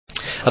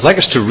I'd like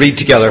us to read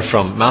together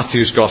from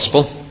Matthew's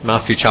Gospel,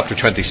 Matthew chapter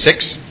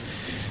 26.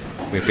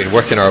 We've been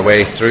working our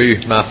way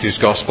through Matthew's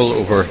Gospel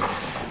over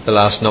the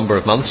last number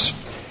of months.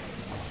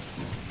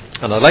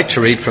 And I'd like to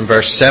read from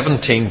verse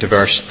 17 to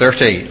verse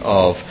 30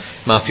 of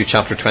Matthew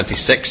chapter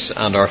 26,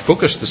 and our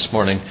focus this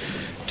morning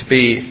to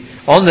be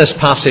on this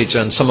passage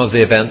and some of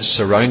the events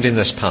surrounding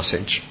this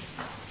passage.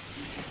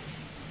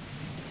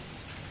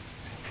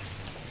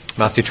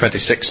 Matthew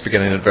 26,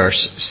 beginning at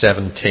verse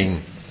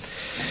 17.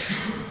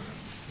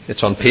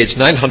 It's on page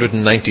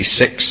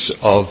 996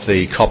 of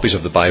the copies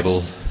of the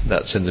Bible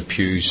that's in the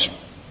pews.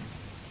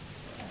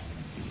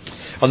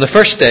 On the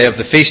first day of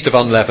the Feast of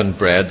Unleavened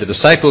Bread, the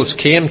disciples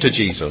came to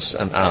Jesus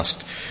and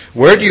asked,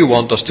 "Where do you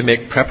want us to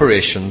make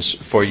preparations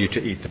for you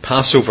to eat the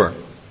Passover?"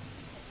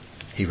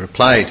 He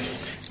replied,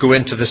 "Go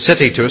into the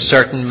city to a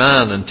certain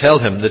man and tell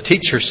him, 'The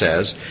teacher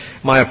says,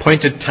 my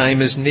appointed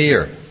time is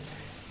near.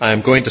 I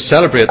am going to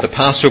celebrate the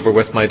Passover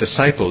with my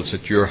disciples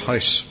at your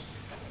house.'"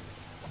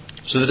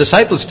 So the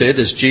disciples did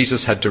as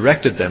Jesus had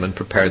directed them and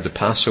prepared the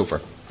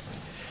Passover.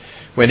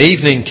 When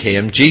evening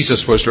came,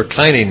 Jesus was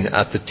reclining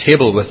at the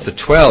table with the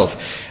 12,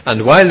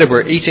 and while they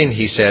were eating,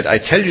 he said, "I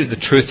tell you the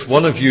truth,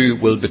 one of you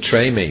will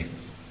betray me."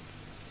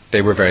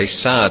 They were very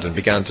sad and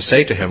began to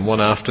say to him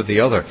one after the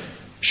other,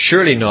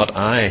 "Surely not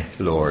I,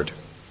 Lord."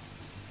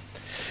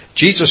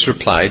 Jesus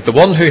replied, "The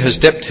one who has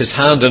dipped his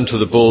hand into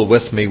the bowl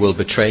with me will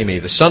betray me.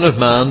 The Son of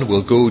Man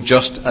will go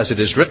just as it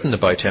is written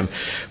about him.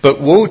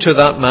 But woe to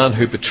that man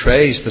who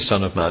betrays the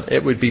Son of Man.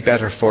 It would be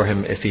better for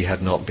him if he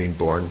had not been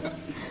born."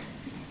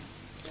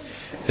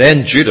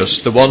 Then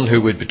Judas, the one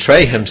who would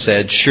betray him,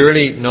 said,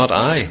 "Surely not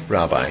I,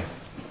 Rabbi."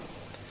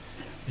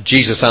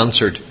 Jesus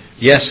answered,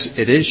 "Yes,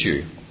 it is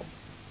you."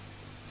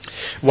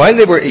 While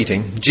they were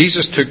eating,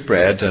 Jesus took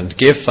bread and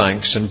gave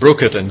thanks and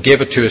broke it and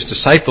gave it to his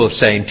disciples,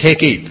 saying,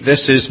 "Take, eat,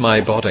 this is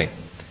my body."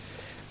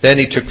 Then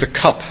he took the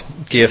cup,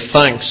 gave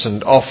thanks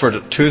and offered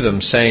it to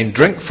them, saying,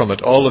 "Drink from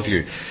it, all of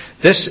you.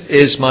 This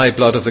is my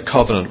blood of the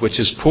covenant, which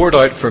is poured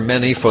out for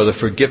many for the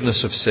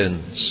forgiveness of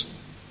sins.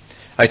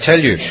 I tell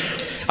you,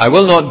 I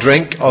will not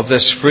drink of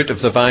this fruit of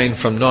the vine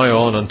from now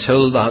on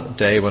until that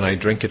day when I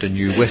drink it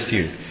anew with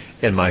you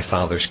in my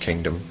Father's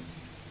kingdom."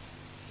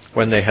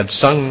 When they had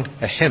sung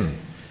a hymn,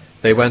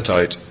 they went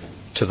out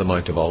to the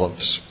Mount of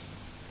Olives.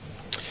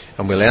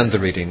 And we'll end the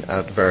reading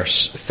at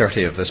verse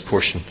 30 of this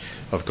portion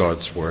of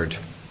God's Word.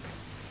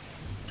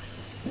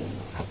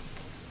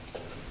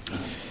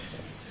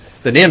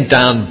 The name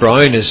Dan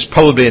Brown is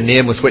probably a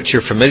name with which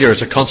you're familiar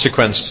as a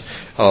consequence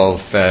of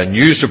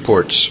news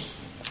reports.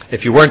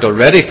 If you weren't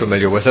already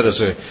familiar with it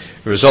as a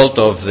result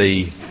of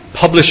the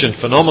publishing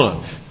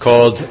phenomenon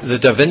called the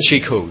Da Vinci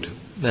Code.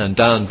 And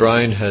Dan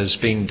Brown has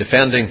been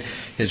defending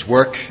his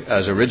work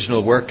as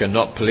original work and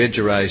not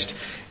plagiarized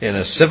in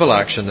a civil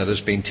action that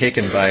has been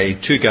taken by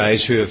two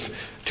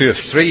of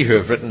three who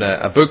have written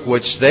a book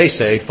which they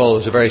say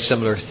follows a very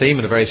similar theme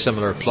and a very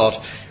similar plot,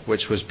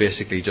 which was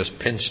basically just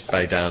pinched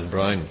by Dan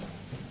Brown.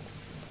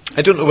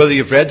 I don't know whether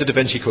you've read the Da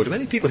Vinci Code.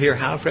 Many people here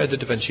have read the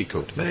Da Vinci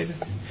Code. Many?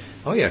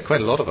 Oh yeah,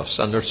 quite a lot of us.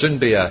 And there'll soon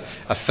be a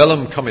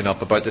film coming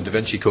up about the Da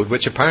Vinci Code,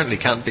 which apparently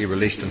can't be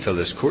released until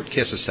this court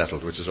case is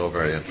settled, which is all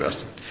very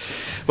interesting.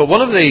 But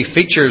one of the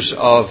features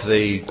of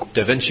the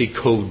Da Vinci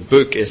Code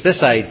book is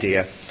this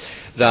idea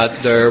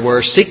that there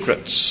were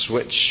secrets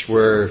which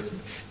were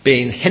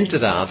being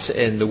hinted at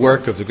in the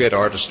work of the great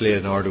artist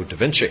Leonardo da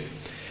Vinci.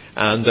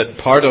 And that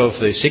part of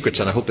the secrets,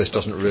 and I hope this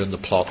doesn't ruin the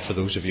plot for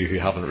those of you who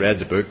haven't read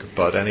the book,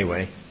 but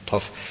anyway,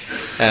 tough.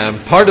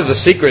 Part of the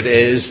secret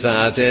is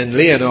that in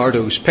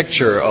Leonardo's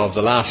picture of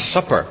the Last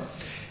Supper,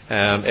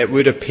 it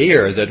would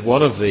appear that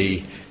one of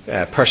the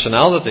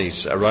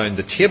personalities around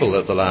the table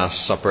at the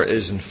Last Supper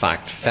is in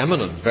fact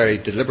feminine, very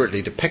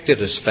deliberately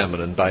depicted as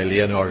feminine by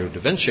Leonardo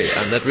da Vinci,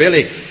 and that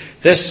really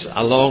this,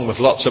 along with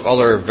lots of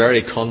other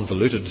very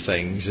convoluted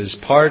things, is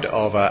part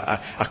of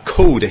a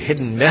code, a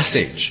hidden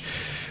message,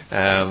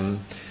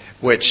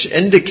 which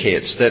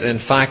indicates that in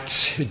fact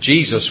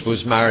Jesus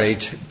was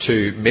married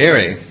to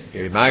Mary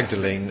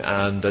Magdalene,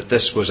 and that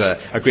this was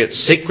a great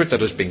secret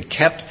that has been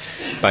kept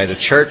by the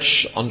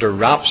church under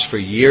wraps for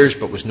years,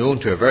 but was known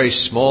to a very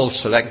small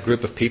select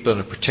group of people in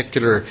a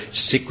particular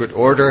secret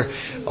order,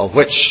 of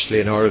which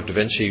Leonardo da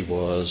Vinci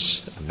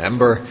was a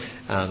member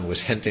and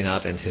was hinting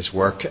at in his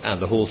work. And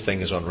the whole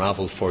thing is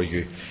unravelled for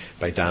you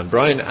by Dan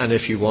Brown. And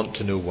if you want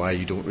to know why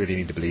you don't really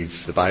need to believe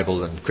the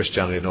Bible and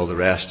Christianity and all the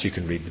rest, you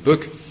can read the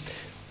book,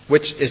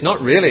 which is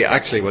not really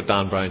actually what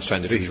Dan Brown's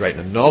trying to do. He's writing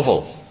a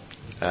novel.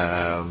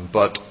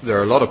 But there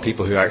are a lot of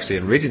people who actually,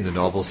 in reading the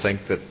novel,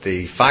 think that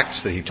the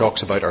facts that he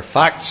talks about are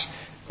facts,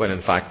 when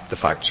in fact the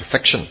facts are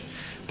fiction.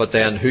 But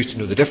then who's to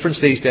know the difference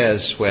these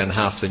days when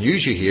half the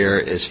news you hear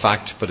is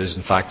fact, but is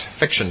in fact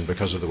fiction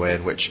because of the way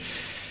in which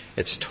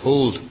it's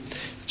told.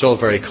 It's all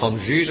very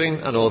confusing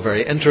and all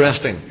very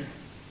interesting.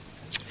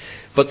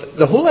 But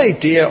the whole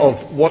idea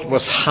of what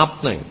was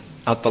happening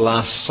at the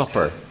Last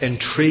Supper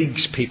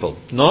intrigues people,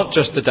 not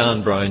just the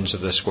Dan Browns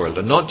of this world,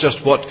 and not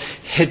just what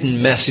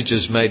hidden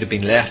messages might have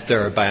been left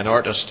there by an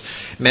artist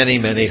many,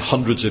 many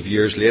hundreds of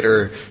years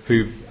later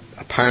who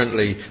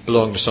apparently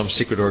belonged to some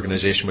secret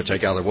organisation which I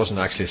gather wasn't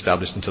actually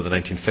established until the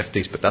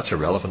 1950s, but that's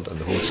irrelevant in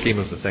the whole scheme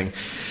of the thing,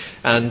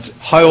 and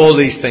how all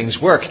these things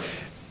work.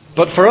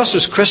 But for us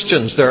as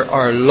Christians, there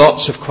are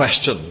lots of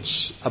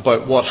questions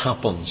about what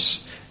happens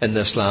in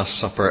this Last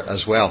Supper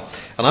as well.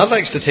 And I'd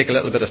like us to take a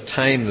little bit of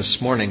time this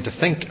morning to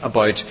think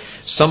about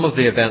some of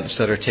the events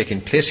that are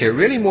taking place here,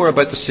 really more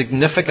about the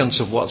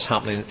significance of what's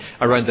happening,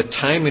 around the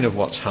timing of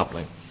what's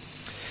happening.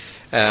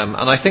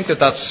 And I think that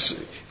that's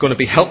going to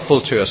be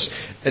helpful to us.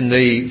 In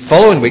the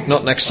following week,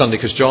 not next Sunday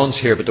because John's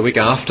here, but the week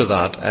after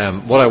that,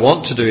 what I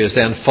want to do is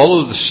then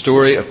follow the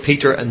story of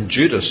Peter and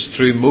Judas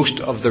through most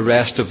of the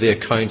rest of the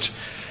account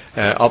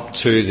up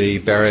to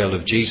the burial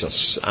of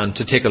Jesus, and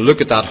to take a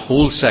look at that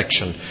whole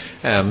section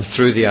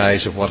through the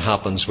eyes of what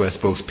happens with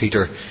both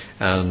Peter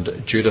and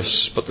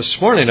Judas. But this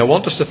morning I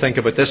want us to think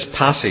about this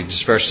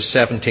passage, verses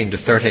 17 to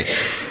 30,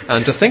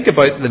 and to think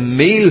about the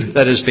meal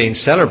that is being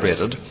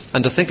celebrated,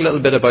 and to think a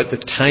little bit about the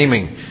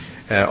timing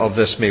of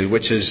this meal,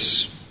 which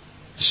is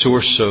the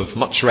source of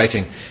much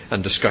writing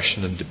and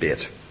discussion and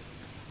debate.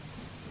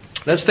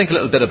 Let's think a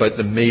little bit about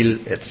the meal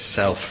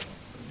itself.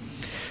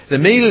 The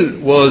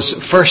meal was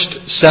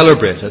first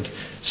celebrated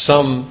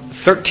some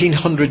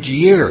 1,300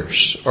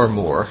 years or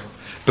more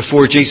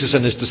before Jesus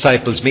and his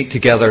disciples meet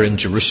together in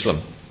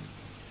Jerusalem.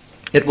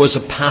 It was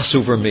a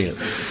Passover meal.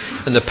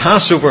 And the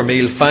Passover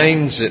meal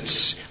finds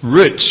its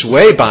roots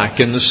way back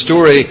in the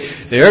story,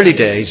 the early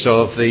days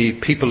of the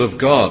people of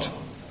God.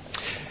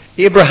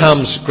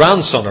 Abraham's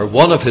grandson, or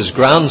one of his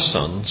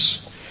grandsons,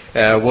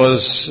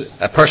 was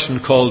a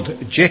person called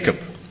Jacob.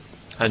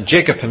 And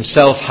Jacob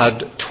himself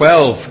had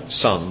 12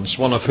 sons,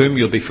 one of whom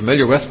you'll be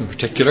familiar with in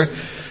particular,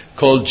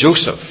 called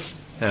Joseph.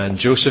 And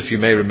Joseph, you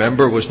may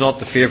remember, was not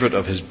the favourite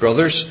of his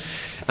brothers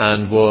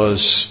and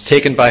was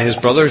taken by his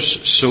brothers,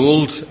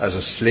 sold as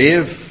a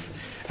slave,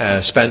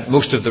 spent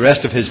most of the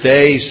rest of his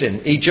days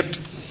in Egypt,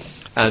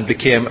 and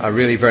became a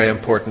really very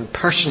important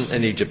person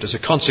in Egypt as a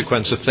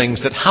consequence of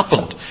things that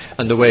happened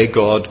and the way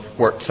God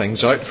worked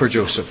things out for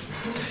Joseph.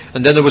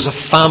 And then there was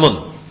a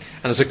famine.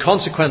 And as a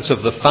consequence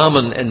of the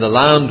famine in the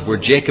land where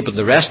Jacob and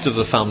the rest of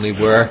the family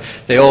were,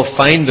 they all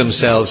find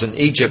themselves in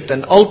Egypt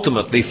and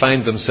ultimately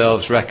find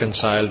themselves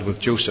reconciled with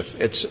Joseph.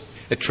 It's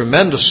a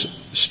tremendous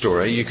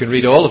story. You can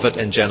read all of it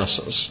in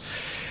Genesis.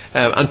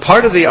 And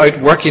part of the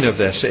outworking of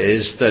this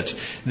is that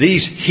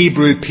these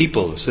Hebrew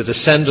peoples, the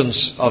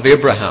descendants of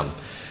Abraham,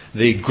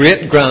 the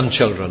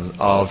great-grandchildren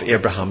of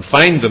Abraham,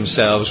 find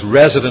themselves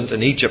resident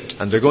in Egypt.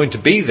 And they're going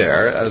to be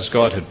there, as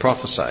God had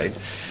prophesied,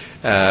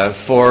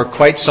 for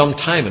quite some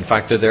time. In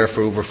fact, they're there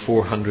for over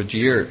 400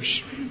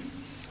 years.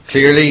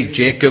 Clearly,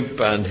 Jacob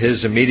and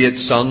his immediate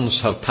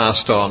sons have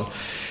passed on.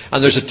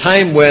 And there's a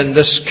time when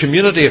this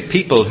community of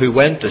people who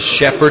went as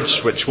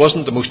shepherds, which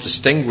wasn't the most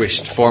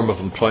distinguished form of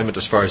employment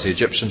as far as the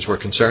Egyptians were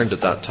concerned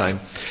at that time,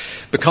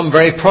 become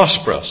very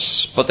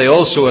prosperous. But they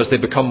also, as they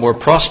become more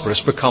prosperous,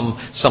 become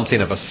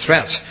something of a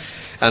threat.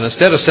 And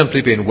instead of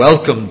simply being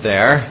welcomed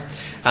there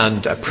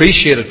and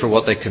appreciated for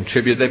what they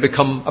contribute, they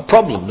become a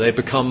problem. They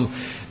become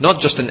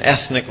not just an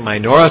ethnic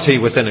minority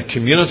within a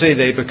community,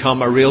 they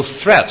become a real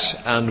threat.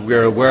 And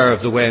we're aware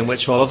of the way in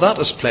which all of that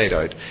is played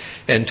out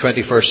in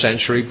 21st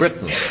century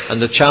Britain,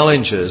 and the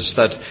challenges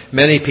that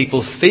many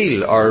people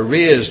feel are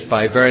raised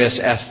by various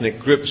ethnic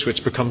groups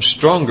which become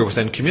stronger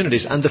within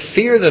communities, and the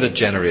fear that it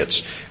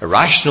generates,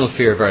 irrational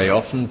fear very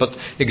often, but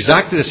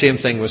exactly the same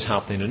thing was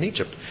happening in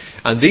Egypt.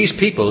 And these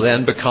people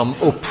then become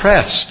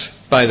oppressed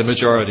by the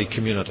majority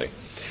community.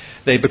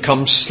 They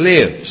become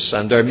slaves,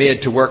 and they're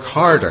made to work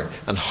harder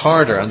and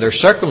harder, and their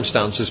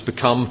circumstances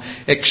become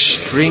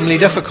extremely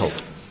difficult.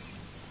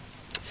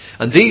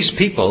 And these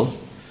people,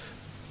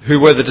 who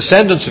were the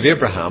descendants of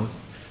Abraham,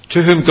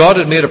 to whom God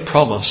had made a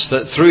promise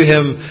that through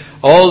him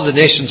all the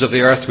nations of the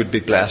earth would be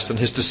blessed, and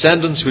his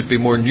descendants would be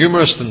more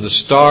numerous than the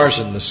stars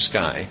in the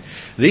sky,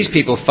 these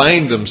people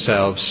find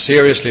themselves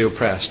seriously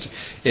oppressed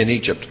in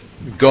Egypt.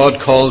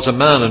 God calls a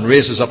man and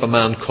raises up a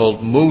man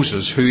called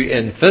Moses, who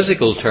in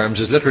physical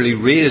terms is literally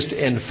raised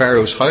in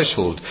Pharaoh's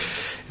household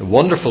in a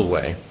wonderful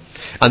way,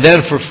 and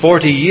then for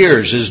 40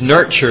 years is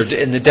nurtured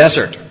in the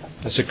desert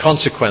as a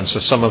consequence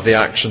of some of the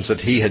actions that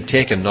he had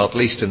taken, not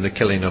least in the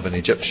killing of an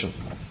Egyptian.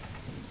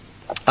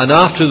 And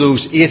after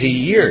those 80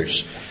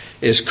 years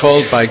is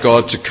called by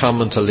God to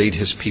come and to lead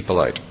his people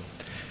out.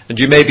 And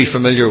you may be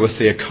familiar with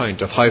the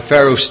account of how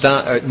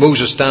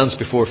Moses stands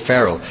before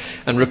Pharaoh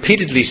and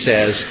repeatedly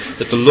says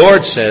that the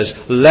Lord says,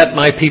 "Let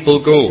my people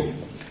go."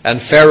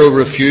 And Pharaoh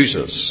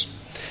refuses.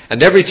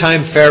 And every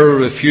time Pharaoh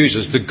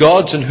refuses, the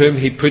gods in whom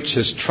he puts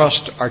his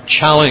trust are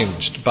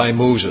challenged by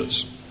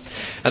Moses.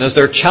 And as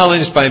they're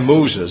challenged by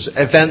Moses,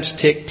 events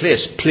take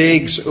place,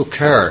 plagues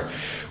occur,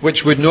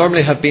 which would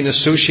normally have been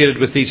associated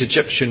with these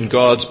Egyptian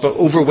gods, but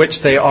over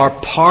which they are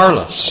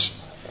powerless.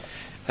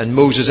 And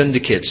Moses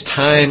indicates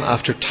time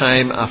after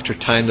time after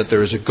time that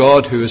there is a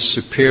God who is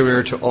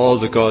superior to all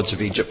the gods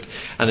of Egypt.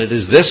 And it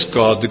is this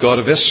God, the God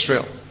of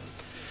Israel,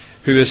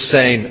 who is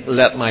saying,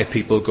 "Let my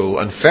people go."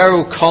 And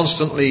Pharaoh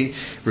constantly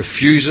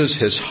refuses.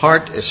 His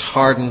heart is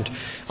hardened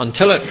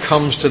until it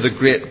comes to the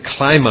great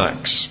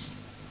climax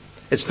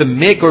It's the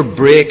make or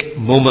break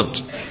moment.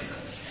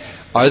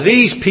 Are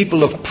these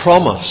people of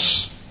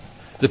promise,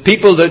 the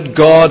people that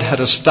God had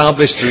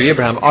established through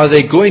Abraham, are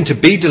they going to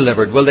be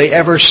delivered? Will they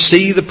ever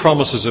see the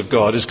promises of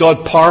God? Is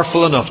God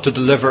powerful enough to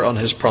deliver on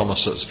His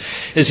promises?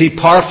 Is He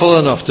powerful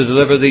enough to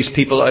deliver these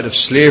people out of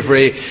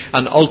slavery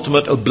and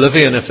ultimate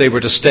oblivion if they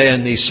were to stay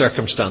in these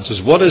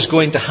circumstances? What is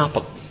going to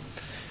happen?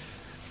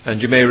 And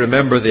you may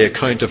remember the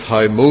account of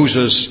how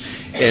Moses,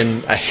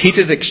 in a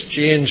heated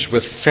exchange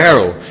with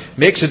Pharaoh,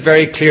 makes it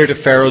very clear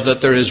to Pharaoh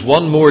that there is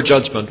one more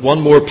judgment,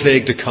 one more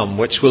plague to come,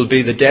 which will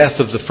be the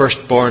death of the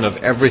firstborn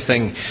of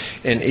everything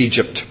in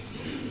Egypt.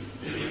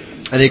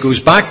 And he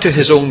goes back to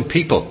his own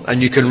people.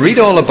 And you can read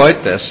all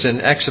about this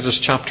in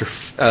Exodus chapter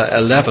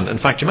 11. In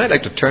fact, you might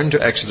like to turn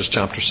to Exodus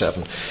chapter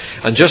 7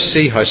 and just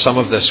see how some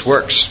of this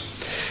works.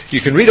 You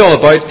can read all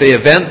about the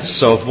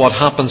events of what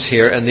happens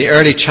here in the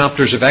early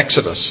chapters of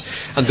Exodus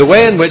and the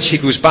way in which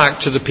he goes back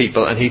to the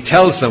people and he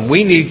tells them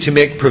we need to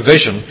make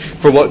provision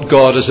for what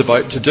God is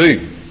about to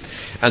do.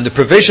 And the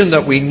provision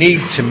that we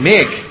need to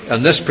make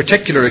on this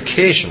particular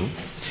occasion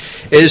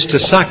is to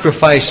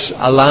sacrifice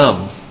a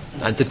lamb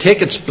and to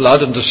take its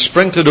blood and to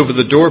sprinkle it over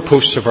the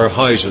doorposts of our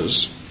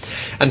houses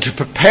and to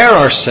prepare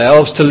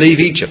ourselves to leave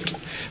Egypt,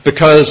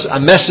 because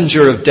a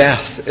messenger of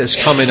death is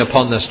coming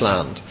upon this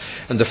land.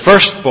 And the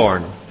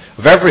firstborn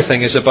of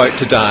everything is about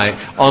to die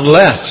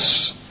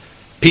unless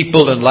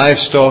people and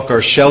livestock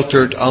are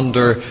sheltered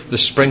under the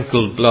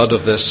sprinkled blood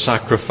of this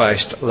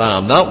sacrificed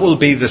lamb. That will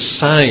be the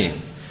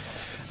sign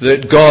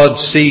that God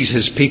sees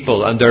His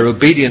people and their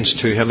obedience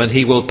to Him, and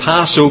He will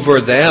pass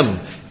over them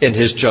in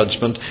His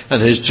judgment,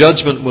 and His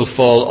judgment will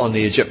fall on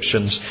the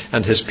Egyptians,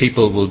 and His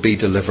people will be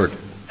delivered.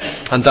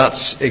 And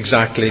that's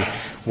exactly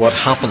what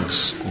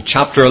happens. In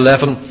chapter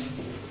 11,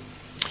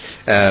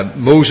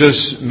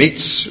 Moses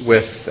meets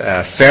with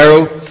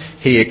Pharaoh.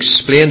 He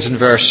explains in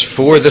verse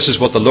 4, this is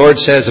what the Lord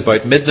says,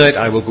 about midnight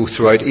I will go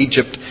throughout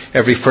Egypt.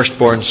 Every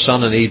firstborn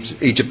son in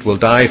Egypt will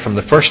die, from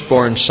the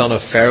firstborn son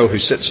of Pharaoh who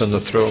sits on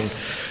the throne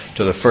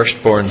to the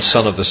firstborn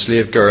son of the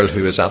slave girl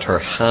who is at her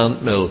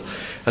handmill,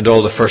 and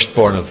all the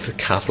firstborn of the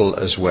cattle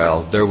as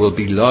well. There will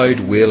be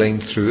loud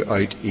wailing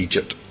throughout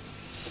Egypt.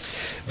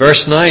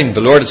 Verse 9,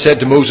 the Lord had said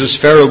to Moses,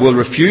 Pharaoh will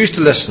refuse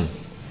to listen,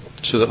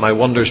 so that my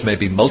wonders may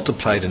be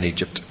multiplied in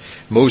Egypt.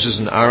 Moses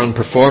and Aaron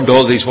performed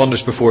all these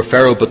wonders before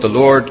Pharaoh, but the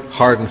Lord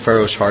hardened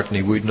Pharaoh's heart, and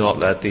he would not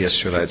let the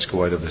Israelites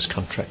go out of this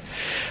country.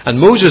 And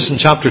Moses in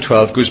chapter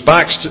 12 goes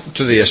back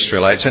to the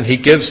Israelites and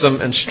he gives them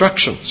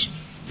instructions.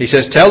 He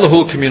says, tell the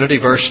whole community,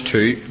 verse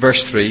 3,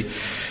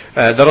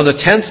 that on the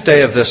 10th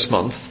day of this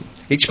month,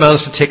 each man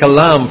is to take a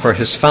lamb for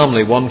his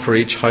family, one for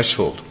each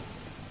household.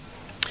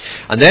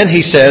 And then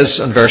he says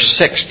in verse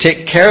 6,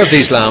 take care of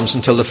these lambs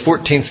until the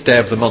 14th day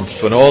of the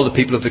month, when all the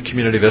people of the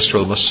community of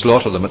Israel must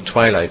slaughter them at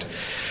twilight.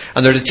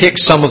 And they're to take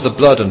some of the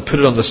blood and put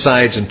it on the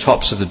sides and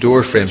tops of the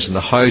door frames in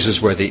the houses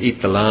where they eat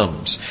the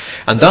lambs.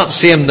 And that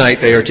same night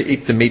they are to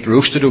eat the meat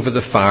roasted over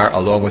the fire,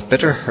 along with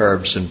bitter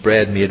herbs and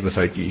bread made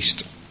without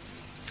yeast.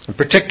 And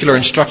particular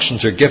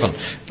instructions are given,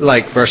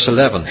 like verse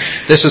 11.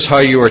 This is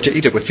how you are to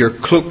eat it, with your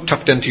cloak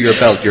tucked into your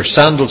belt, your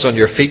sandals on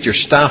your feet, your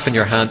staff in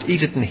your hand.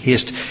 Eat it in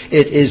haste.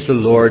 It is the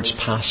Lord's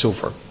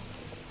Passover.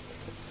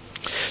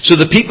 So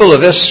the people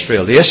of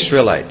Israel, the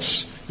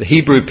Israelites, the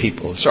Hebrew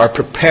peoples, are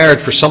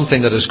prepared for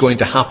something that is going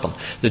to happen.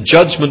 The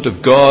judgment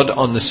of God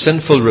on the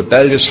sinful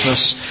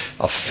rebelliousness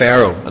of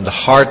Pharaoh and the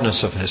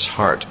hardness of his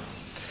heart.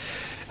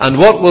 And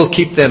what will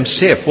keep them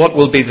safe? What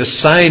will be the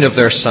sign of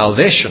their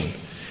salvation?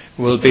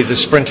 Will be the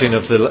sprinkling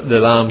of the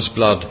lamb's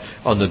blood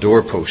on the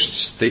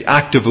doorposts. The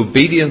act of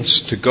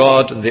obedience to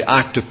God and the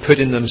act of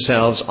putting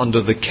themselves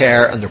under the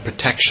care and the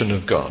protection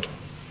of God.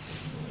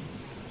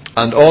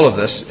 And all of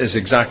this is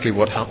exactly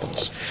what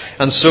happens.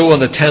 And so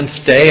on the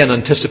 10th day, in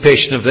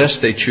anticipation of this,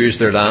 they choose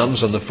their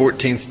lambs. On the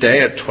 14th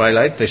day at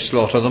twilight, they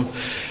slaughter them.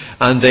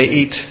 And they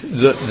eat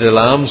the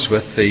lambs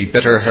with the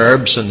bitter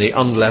herbs and the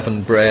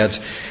unleavened bread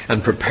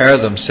and prepare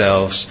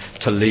themselves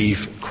to leave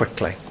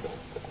quickly.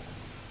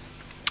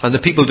 And the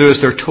people do as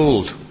they're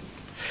told.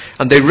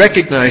 And they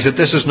recognize that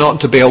this is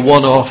not to be a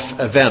one-off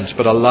event,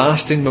 but a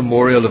lasting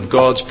memorial of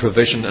God's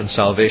provision and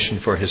salvation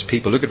for His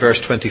people. Look at verse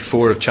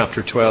 24 of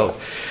chapter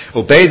 12.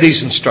 Obey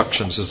these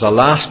instructions as a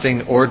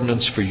lasting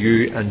ordinance for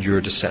you and your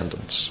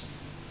descendants.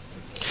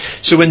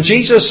 So when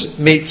Jesus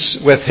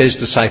meets with His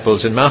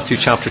disciples in Matthew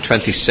chapter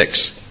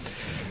 26,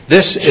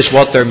 this is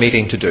what they're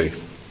meeting to do.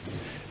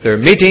 They're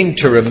meeting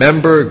to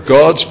remember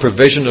God's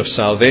provision of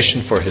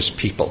salvation for His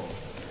people.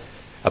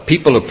 A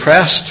people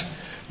oppressed,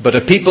 but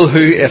a people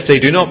who, if they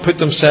do not put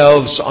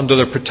themselves under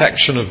the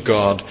protection of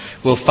God,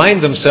 will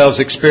find themselves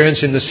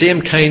experiencing the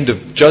same kind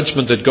of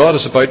judgment that God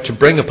is about to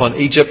bring upon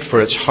Egypt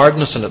for its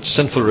hardness and its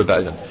sinful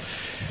rebellion.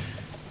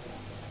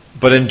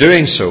 But in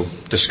doing so,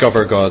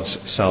 discover God's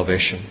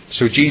salvation.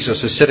 So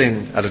Jesus is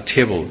sitting at a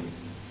table.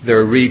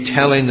 They're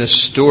retelling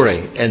this story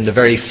in the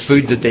very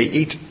food that they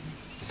eat,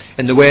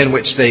 in the way in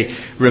which they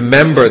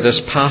remember this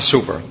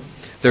Passover.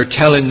 They're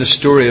telling the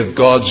story of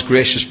God's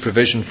gracious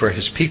provision for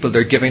His people.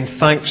 They're giving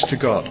thanks to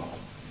God.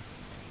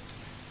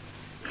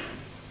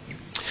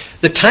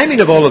 The timing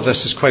of all of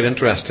this is quite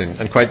interesting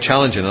and quite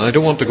challenging, and I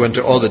don't want to go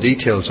into all the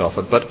details of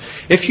it, but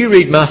if you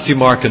read Matthew,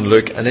 Mark and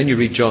Luke, and then you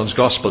read John's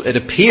Gospel, it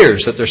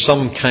appears that there's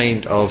some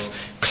kind of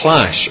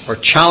clash or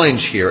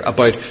challenge here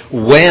about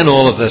when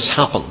all of this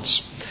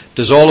happens.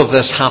 Does all of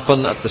this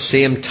happen at the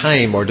same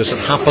time, or does it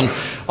happen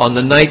on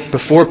the night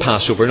before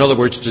Passover? In other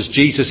words, does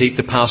Jesus eat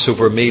the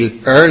Passover meal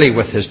early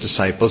with his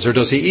disciples, or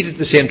does he eat at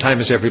the same time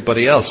as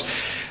everybody else?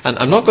 And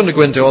I'm not going to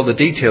go into all the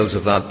details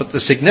of that, but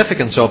the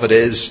significance of it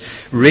is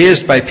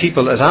raised by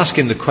people as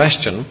asking the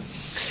question,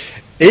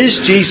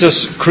 is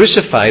Jesus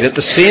crucified at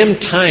the same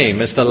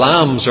time as the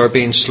lambs are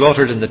being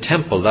slaughtered in the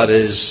temple? That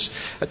is,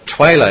 at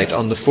twilight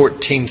on the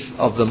 14th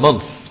of the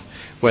month,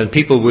 when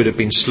people would have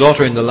been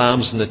slaughtering the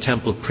lambs in the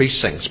temple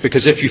precincts.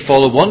 Because if you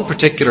follow one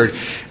particular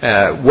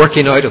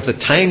working out of the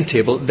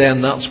timetable,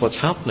 then that's what's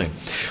happening.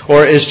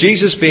 Or is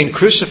Jesus being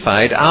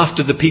crucified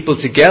after the people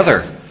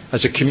together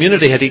as a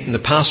community had eaten the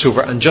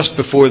Passover and just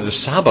before the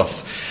Sabbath,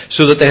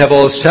 so that they have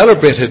all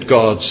celebrated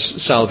God's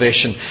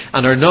salvation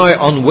and are now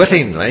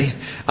unwittingly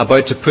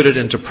about to put it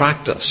into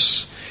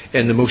practice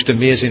in the most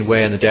amazing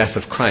way in the death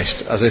of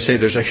Christ? As I say,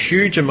 there's a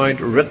huge amount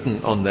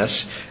written on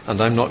this,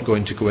 and I'm not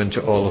going to go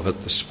into all of it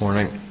this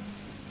morning.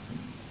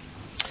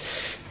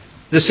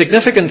 The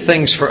significant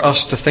things for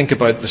us to think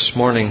about this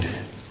morning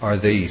are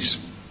these.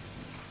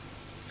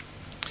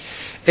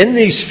 In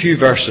these few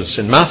verses,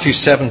 in Matthew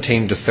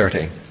 17 to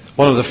 30,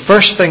 one of the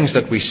first things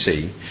that we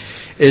see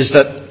is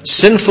that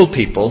sinful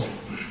people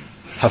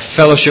have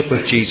fellowship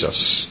with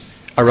Jesus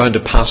around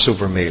a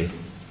Passover meal.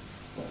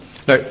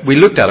 Now, we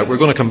looked at it. We're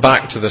going to come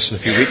back to this in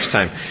a few weeks'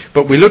 time.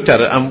 But we looked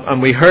at it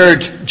and we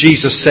heard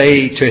Jesus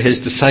say to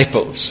his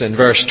disciples in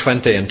verse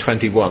 20 and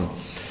 21.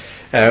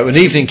 When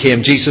evening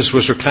came, Jesus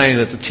was reclining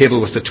at the table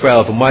with the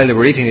 12. And while they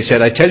were eating, he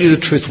said, I tell you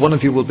the truth, one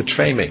of you will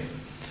betray me.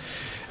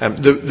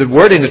 The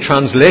wording, the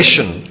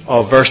translation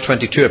of verse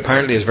 22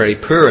 apparently is very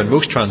poor in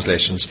most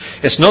translations.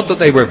 It's not that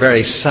they were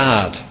very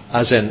sad,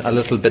 as in a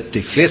little bit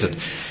deflated.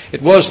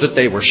 It was that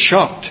they were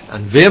shocked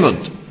and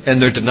vehement in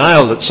their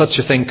denial that such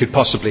a thing could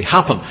possibly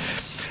happen.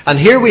 And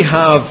here we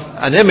have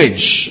an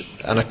image,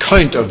 an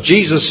account of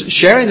Jesus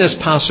sharing this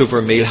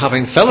Passover meal,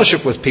 having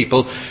fellowship with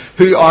people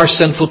who are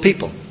sinful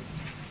people,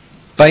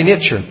 by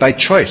nature, by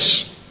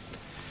choice,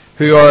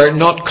 who are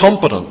not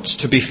competent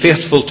to be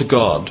faithful to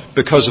God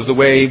because of the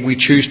way we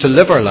choose to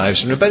live our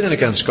lives in rebellion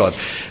against God.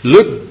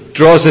 Luke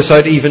draws this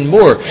out even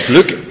more.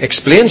 Luke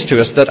explains to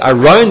us that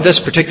around this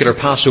particular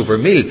Passover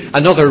meal,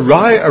 another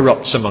row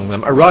erupts among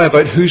them, a row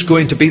about who's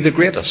going to be the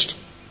greatest.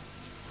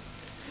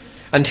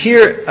 And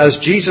here, as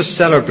Jesus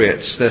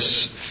celebrates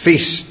this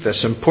feast,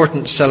 this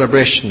important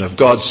celebration of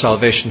God's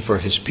salvation for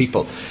his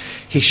people,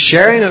 he's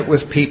sharing it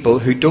with people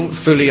who don't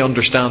fully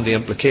understand the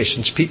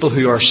implications, people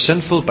who are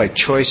sinful by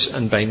choice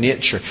and by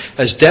nature,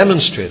 as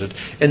demonstrated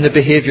in the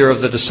behaviour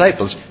of the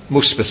disciples,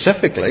 most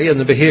specifically in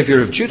the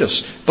behaviour of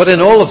Judas, but in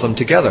all of them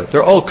together.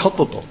 They're all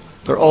culpable.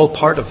 They're all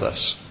part of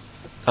this.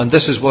 And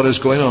this is what is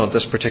going on at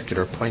this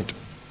particular point.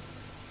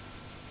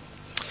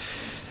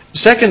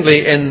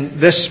 Secondly,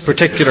 in this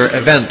particular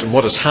event and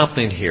what is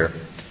happening here,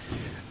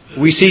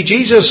 we see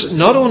Jesus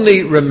not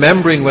only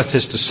remembering with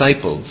his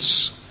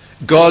disciples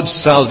God's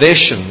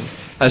salvation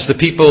as the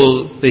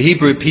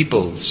Hebrew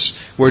peoples,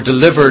 were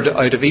delivered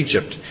out of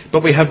Egypt,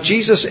 but we have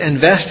Jesus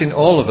investing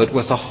all of it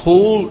with a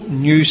whole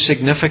new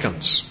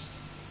significance.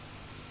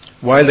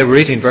 While they were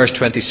eating, verse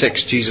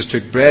 26, Jesus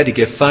took bread, he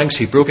gave thanks,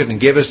 he broke it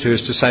and gave it to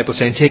his disciples,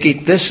 saying, take,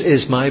 eat, this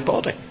is my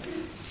body.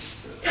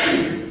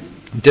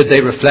 Did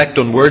they reflect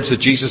on words that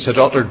Jesus had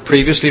uttered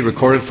previously,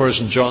 recorded for us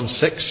in John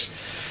 6,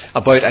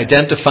 about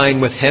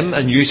identifying with him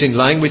and using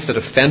language that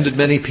offended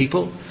many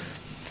people,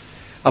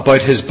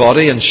 about his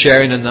body and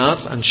sharing in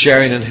that and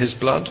sharing in his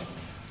blood?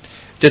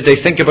 Did they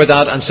think about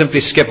that and simply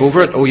skip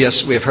over it? Oh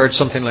yes, we have heard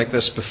something like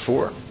this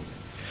before.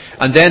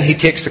 And then he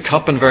takes the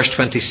cup in verse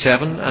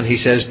 27 and he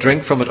says,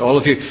 drink from it, all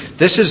of you.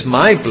 This is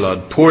my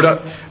blood poured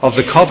out of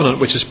the covenant,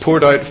 which is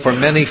poured out for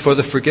many for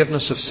the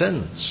forgiveness of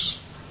sins.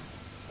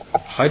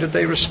 How did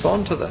they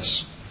respond to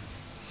this?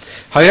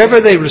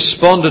 However they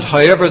responded,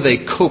 however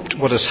they coped,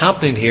 what is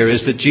happening here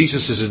is that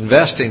Jesus is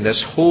investing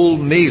this whole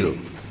meal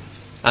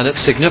and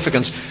its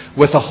significance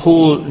with a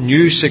whole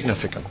new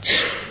significance.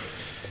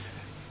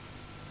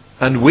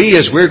 And we,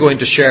 as we're going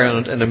to share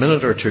in a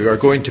minute or two, are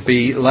going to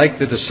be like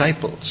the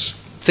disciples,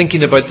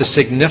 thinking about the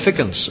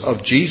significance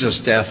of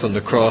Jesus' death on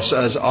the cross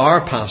as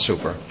our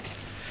Passover,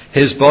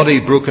 his body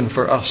broken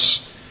for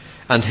us,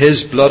 and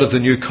his blood of the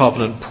new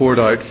covenant poured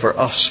out for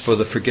us for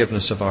the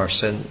forgiveness of our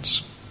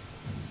sins.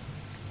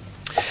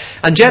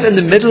 And yet in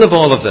the middle of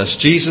all of this,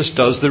 Jesus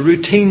does the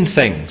routine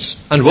things.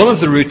 And one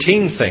of the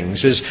routine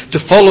things is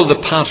to follow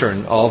the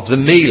pattern of the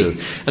meal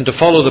and to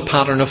follow the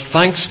pattern of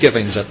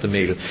thanksgivings at the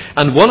meal.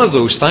 And one of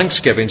those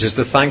thanksgivings is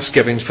the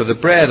thanksgivings for the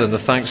bread and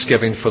the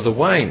thanksgiving for the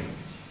wine.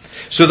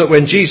 So that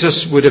when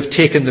Jesus would have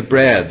taken the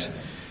bread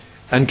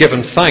and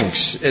given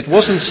thanks, it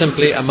wasn't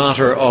simply a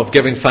matter of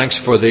giving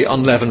thanks for the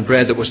unleavened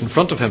bread that was in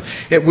front of him.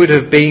 It would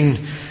have been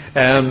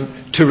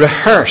to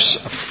rehearse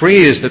a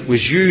phrase that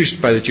was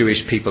used by the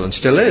Jewish people and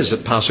still is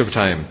at Passover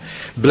time.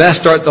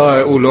 Blessed art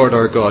thou, O Lord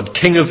our God,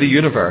 King of the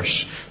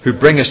universe, who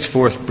bringest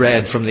forth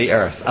bread from the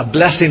earth. A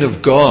blessing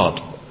of God,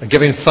 and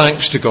giving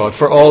thanks to God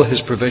for all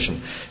his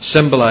provision,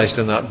 symbolized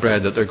in that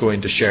bread that they're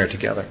going to share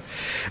together.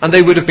 And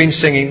they would have been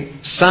singing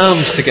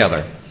psalms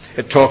together.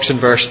 It talks in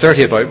verse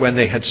 30 about when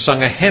they had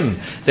sung a hymn,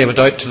 they went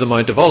out to the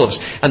Mount of Olives.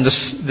 And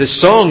the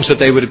songs that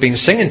they would have been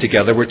singing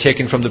together were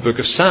taken from the book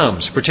of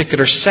Psalms, a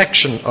particular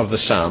section of the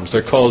Psalms.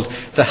 They're called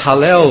the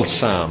Hallel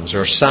Psalms,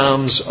 or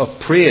Psalms of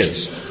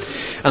Praise.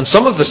 And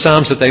some of the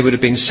Psalms that they would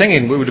have been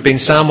singing would have been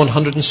Psalm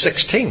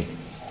 116.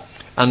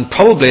 And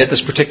probably at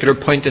this particular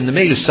point in the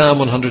meal, Psalm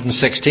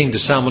 116 to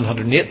Psalm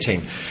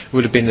 118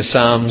 would have been the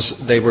Psalms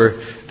they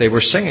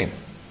were singing.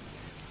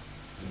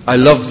 I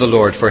love the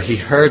Lord, for he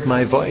heard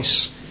my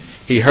voice.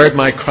 He heard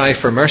my cry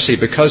for mercy.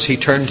 Because he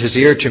turned his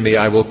ear to me,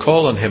 I will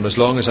call on him as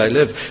long as I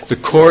live.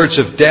 The cords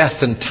of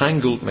death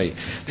entangled me.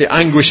 The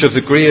anguish of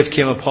the grave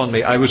came upon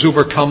me. I was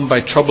overcome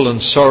by trouble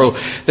and sorrow.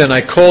 Then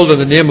I called on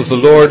the name of the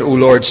Lord. O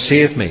Lord,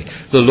 save me.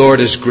 The Lord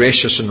is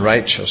gracious and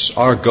righteous.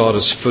 Our God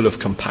is full of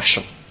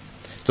compassion.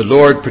 The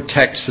Lord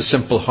protects the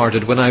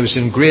simple-hearted. When I was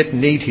in great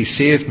need, he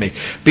saved me.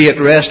 Be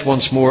at rest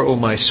once more, O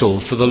my soul,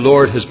 for the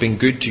Lord has been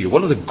good to you.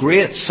 One of the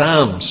great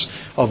psalms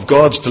of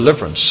God's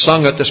deliverance,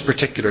 sung at this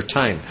particular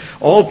time.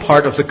 All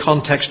part of the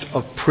context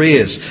of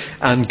praise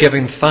and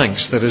giving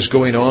thanks that is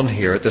going on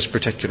here at this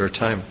particular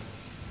time.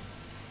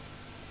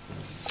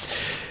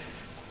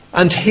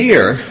 And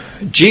here,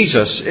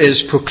 Jesus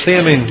is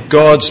proclaiming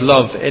God's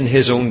love in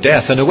his own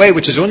death in a way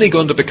which is only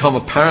going to become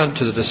apparent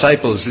to the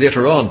disciples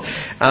later on,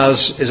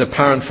 as is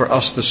apparent for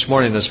us this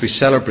morning as we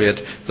celebrate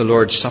the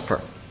Lord's Supper.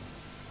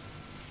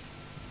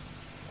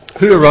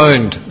 Who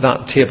around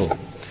that table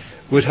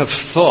would have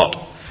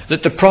thought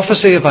that the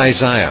prophecy of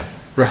Isaiah,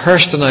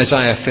 rehearsed in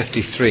Isaiah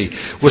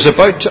 53, was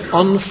about to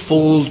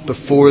unfold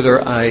before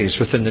their eyes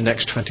within the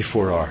next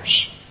 24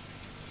 hours?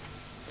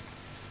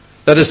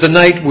 That as the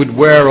night would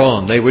wear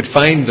on, they would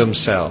find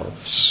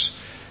themselves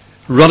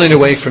running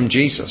away from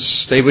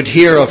Jesus. They would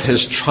hear of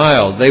his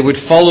trial. They would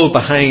follow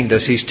behind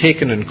as he's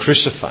taken and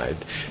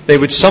crucified. They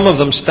would, some of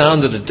them,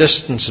 stand at a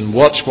distance and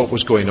watch what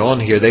was going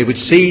on here. They would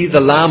see the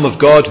Lamb of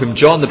God, whom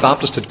John the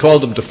Baptist had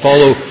called them to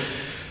follow,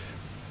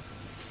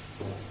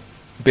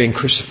 being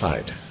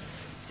crucified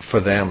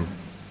for them.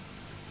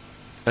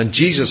 And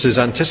Jesus is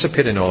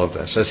anticipating all of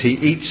this as he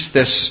eats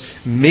this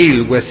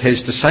meal with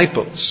his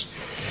disciples.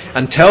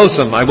 And tells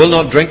them, I will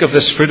not drink of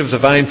this fruit of the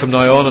vine from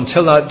now on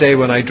until that day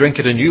when I drink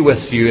it anew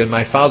with you in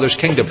my Father's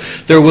kingdom.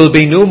 There will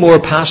be no more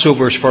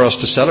Passovers for us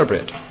to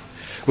celebrate.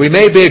 We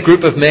may be a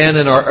group of men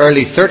in our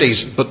early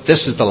 30s, but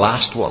this is the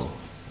last one.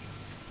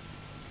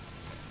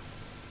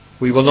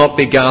 We will not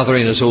be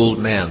gathering as old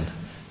men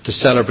to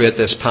celebrate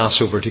this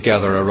Passover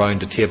together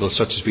around a table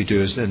such as we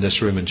do in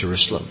this room in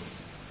Jerusalem.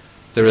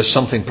 There is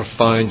something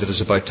profound that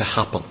is about to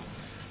happen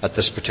at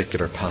this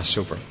particular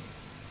Passover.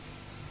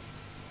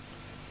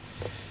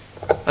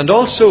 And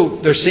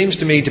also, there seems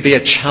to me to be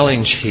a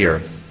challenge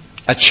here.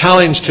 A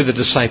challenge to the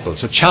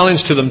disciples. A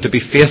challenge to them to be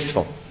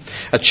faithful.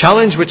 A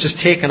challenge which is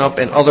taken up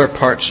in other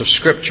parts of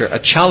Scripture.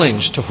 A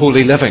challenge to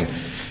holy living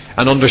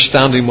and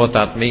understanding what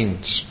that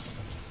means.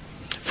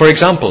 For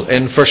example,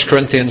 in 1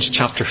 Corinthians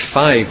chapter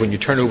 5, when you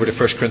turn over to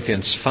 1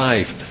 Corinthians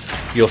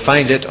 5, you'll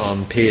find it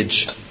on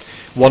page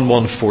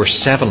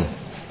 1147.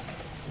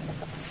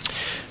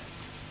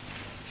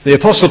 The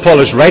Apostle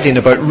Paul is writing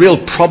about real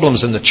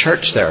problems in the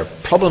church there,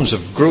 problems of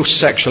gross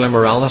sexual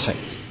immorality.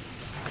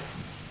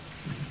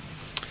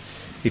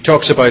 He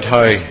talks about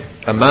how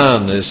a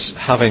man is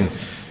having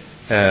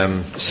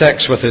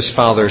sex with his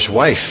father's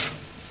wife,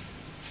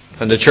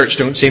 and the church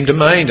don't seem to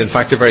mind. In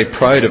fact, they're very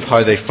proud of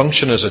how they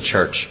function as a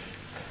church.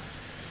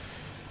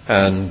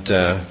 And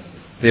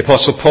the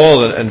Apostle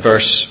Paul in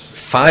verse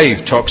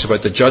 5 talks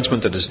about the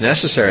judgment that is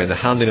necessary and the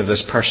handing of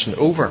this person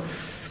over.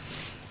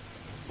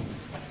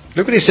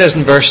 Look what he says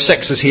in verse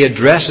 6 as he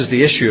addresses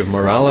the issue of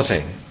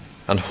morality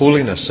and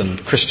holiness and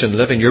Christian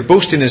living. Your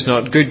boasting is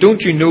not good.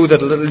 Don't you know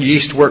that a little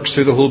yeast works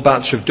through the whole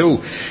batch of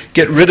dough?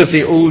 Get rid of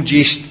the old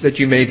yeast that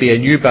you may be a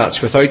new batch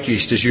without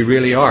yeast as you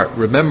really are.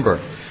 Remember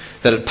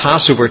that at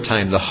Passover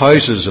time the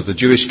houses of the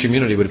Jewish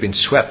community would have been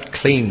swept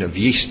clean of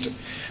yeast.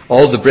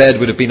 All the bread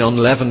would have been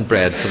unleavened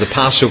bread for the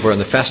Passover and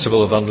the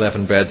festival of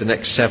unleavened bread the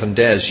next 7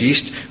 days.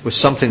 Yeast was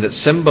something that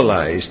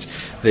symbolized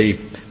the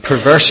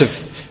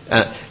perversive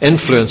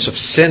influence of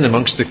sin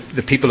amongst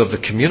the people of the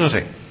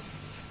community.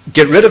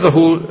 Get rid of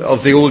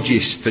the old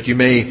yeast, that you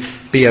may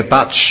be a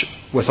batch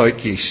without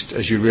yeast,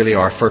 as you really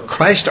are. For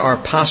Christ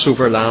our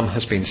Passover lamb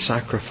has been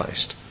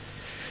sacrificed.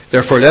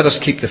 Therefore let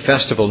us keep the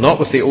festival, not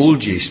with the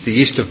old yeast, the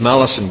yeast of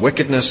malice and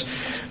wickedness,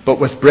 but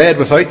with bread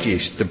without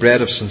yeast, the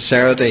bread of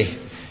sincerity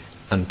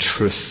and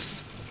truth.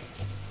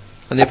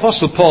 And the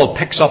Apostle Paul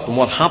picks up on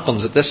what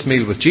happens at this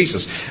meal with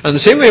Jesus. And in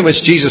the same way in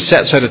which Jesus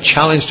sets out a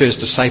challenge to his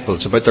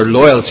disciples about their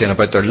loyalty and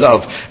about their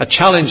love, a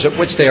challenge at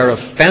which they are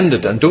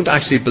offended and don't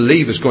actually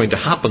believe is going to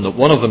happen, that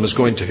one of them is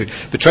going to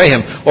betray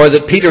him, or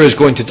that Peter is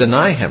going to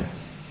deny him.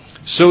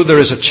 So there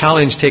is a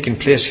challenge taking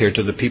place here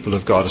to the people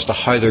of God as to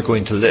how they're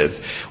going to live.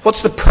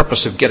 What's the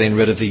purpose of getting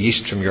rid of the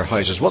yeast from your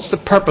houses? What's the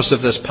purpose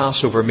of this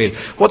Passover meal?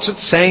 What's it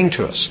saying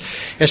to us?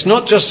 It's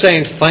not just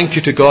saying thank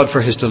you to God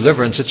for his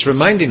deliverance. It's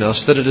reminding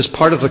us that it is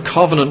part of the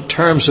covenant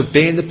terms of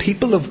being the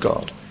people of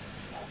God.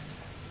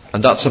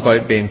 And that's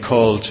about being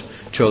called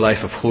to a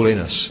life of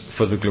holiness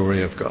for the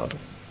glory of God.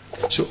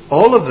 So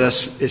all of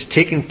this is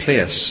taking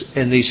place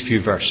in these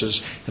few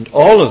verses, and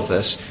all of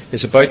this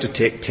is about to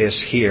take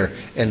place here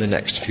in the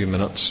next few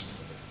minutes.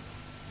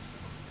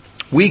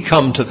 We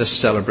come to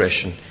this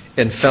celebration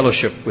in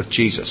fellowship with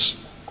Jesus.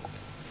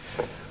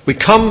 We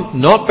come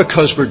not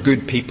because we're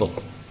good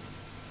people,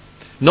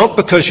 not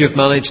because you've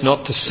managed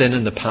not to sin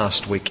in the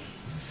past week.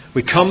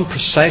 We come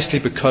precisely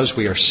because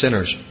we are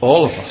sinners,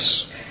 all of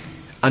us,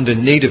 and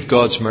in need of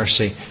God's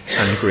mercy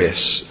and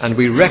grace. And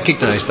we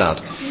recognise that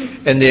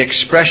in the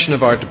expression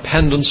of our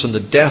dependence on the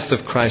death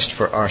of Christ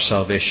for our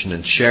salvation,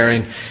 and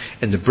sharing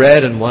in the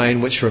bread and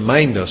wine which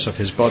remind us of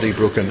his body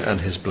broken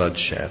and his blood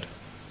shed.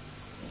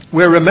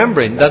 We're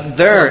remembering that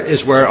there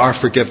is where our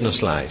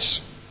forgiveness lies.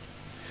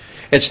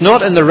 It's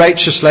not in the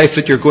righteous life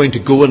that you're going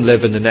to go and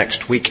live in the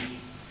next week.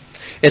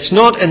 It's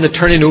not in the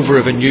turning over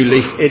of a new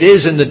leaf. It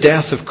is in the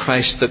death of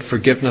Christ that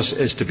forgiveness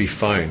is to be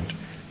found,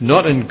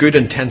 not in good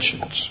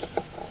intentions.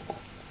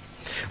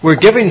 We're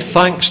giving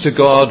thanks to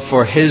God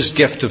for his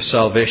gift of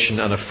salvation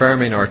and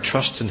affirming our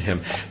trust in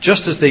him.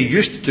 Just as they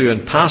used to do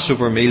in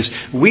Passover meals,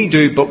 we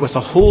do, but with a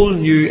whole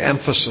new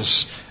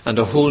emphasis and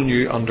a whole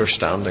new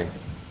understanding.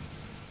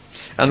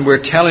 And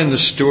we're telling the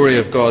story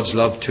of God's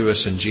love to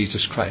us in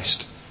Jesus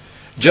Christ,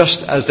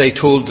 just as they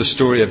told the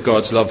story of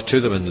God's love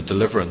to them in the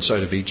deliverance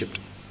out of Egypt.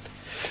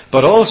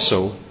 But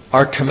also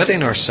are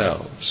committing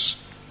ourselves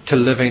to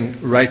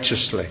living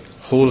righteously,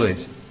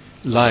 holy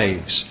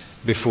lives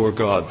before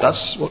God.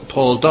 That's what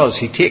Paul does.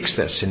 He takes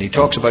this and he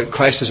talks about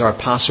Christ as our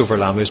Passover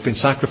lamb who's been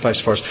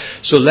sacrificed for us.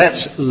 So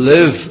let's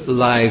live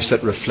lives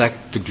that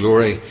reflect the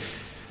glory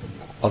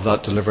of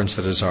that deliverance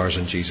that is ours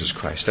in Jesus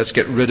Christ. Let's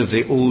get rid of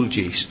the old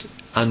yeast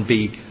and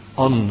be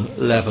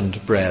unleavened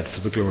bread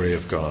for the glory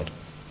of God.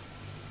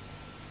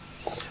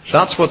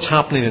 That's what's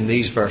happening in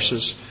these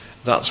verses.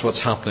 That's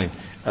what's happening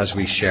as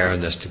we share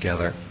in this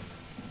together.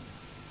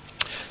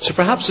 So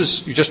perhaps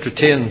as you just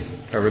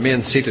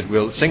remain seated,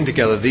 we'll sing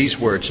together these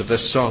words of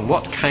this song.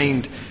 What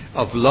kind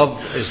of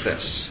love is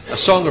this? A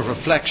song of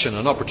reflection,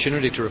 an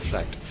opportunity to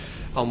reflect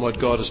on what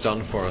God has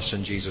done for us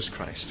in Jesus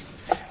Christ.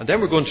 And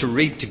then we're going to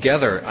read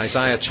together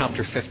Isaiah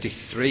chapter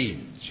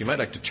 53. So you might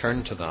like to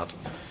turn to that.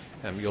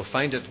 You'll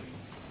find it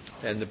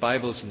in the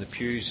Bibles in the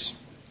pews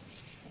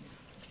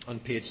on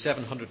page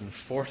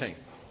 740,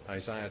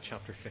 Isaiah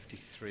chapter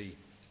 53.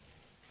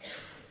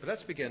 But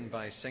let's begin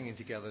by singing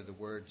together the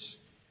words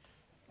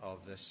of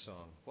this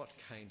song. What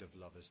kind of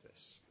love is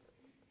this?